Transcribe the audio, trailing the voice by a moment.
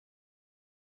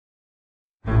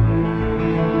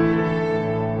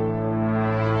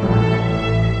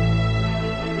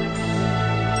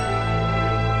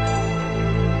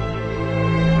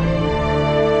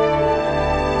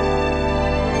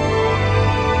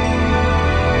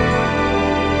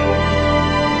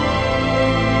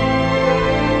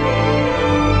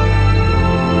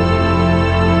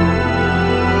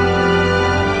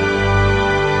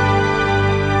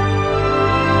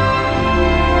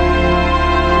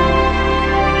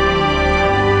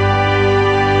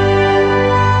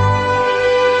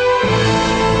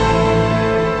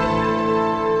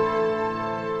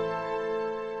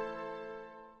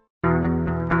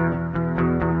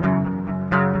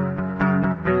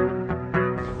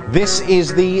This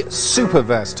is the super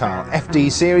versatile FD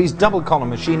series double column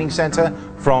machining center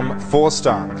from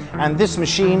 4-Star, and this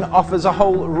machine offers a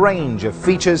whole range of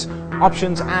features,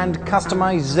 options and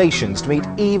customizations to meet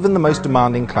even the most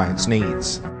demanding clients'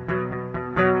 needs.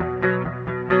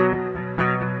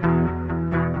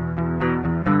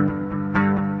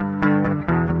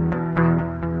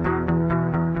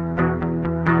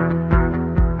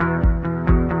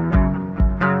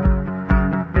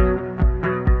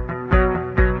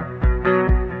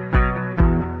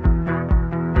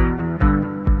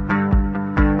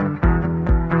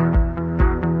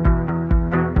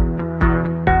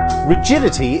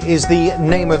 Rigidity is the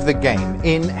name of the game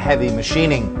in heavy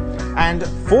machining, and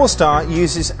 4-Star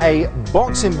uses a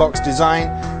box-in-box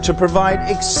design to provide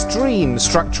extreme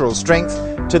structural strength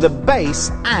to the base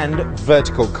and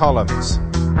vertical columns.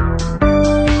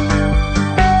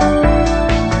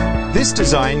 This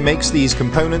design makes these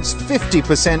components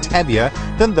 50% heavier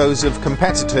than those of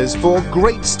competitors for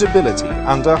great stability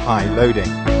under high loading.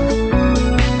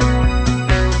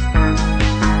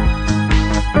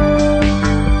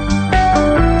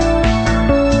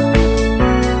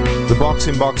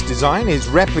 Box-in-box design is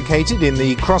replicated in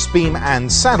the crossbeam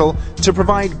and saddle to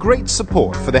provide great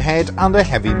support for the head under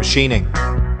heavy machining.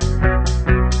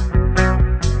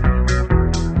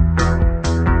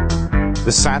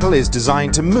 The saddle is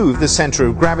designed to move the center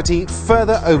of gravity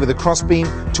further over the crossbeam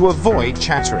to avoid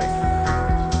chattering.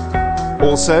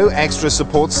 Also, extra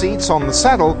support seats on the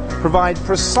saddle provide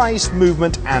precise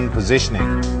movement and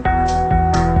positioning.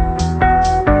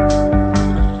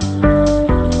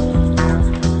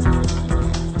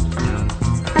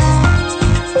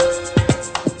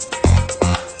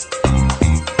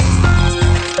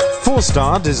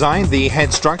 4-Star designed the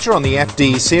head structure on the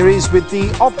FD series with the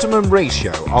optimum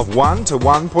ratio of 1 to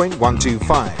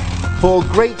 1.125 for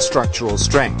great structural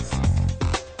strength.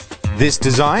 This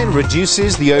design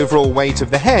reduces the overall weight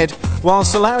of the head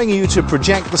whilst allowing you to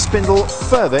project the spindle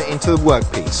further into the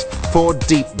workpiece for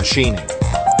deep machining.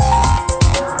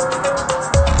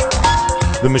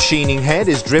 The machining head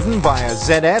is driven by a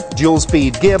ZF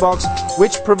dual-speed gearbox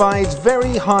which provides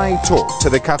very high torque to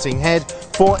the cutting head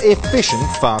for efficient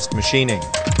fast machining.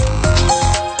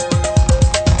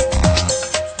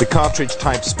 The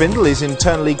cartridge-type spindle is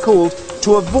internally cooled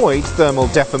to avoid thermal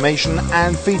deformation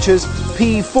and features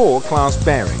P4 class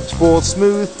bearings for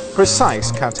smooth,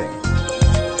 precise cutting.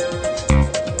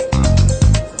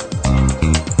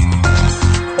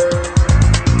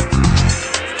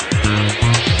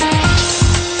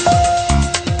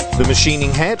 The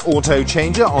machining head auto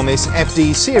changer on this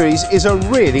FD series is a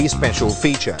really special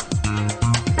feature.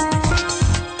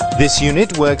 This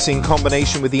unit works in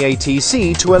combination with the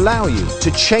ATC to allow you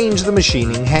to change the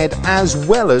machining head as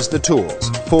well as the tools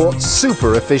for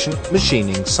super efficient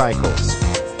machining cycles.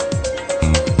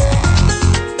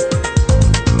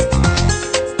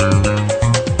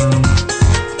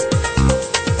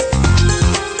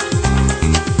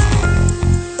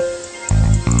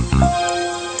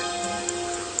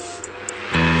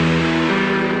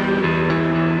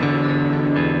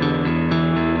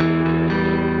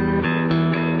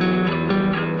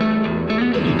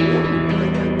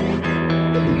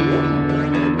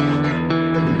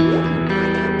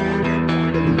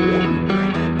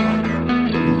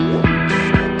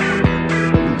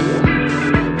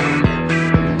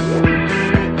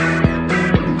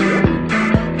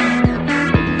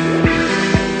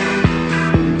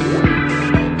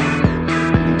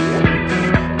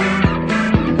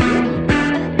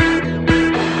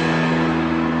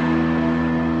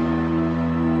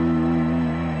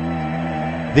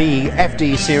 The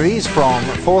FD series from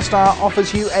 4-Star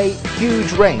offers you a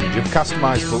huge range of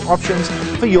customizable options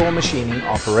for your machining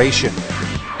operation.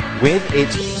 With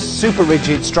its super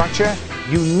rigid structure,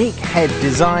 unique head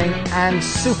design and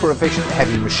super efficient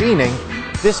heavy machining,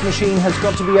 this machine has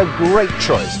got to be a great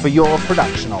choice for your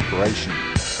production operation.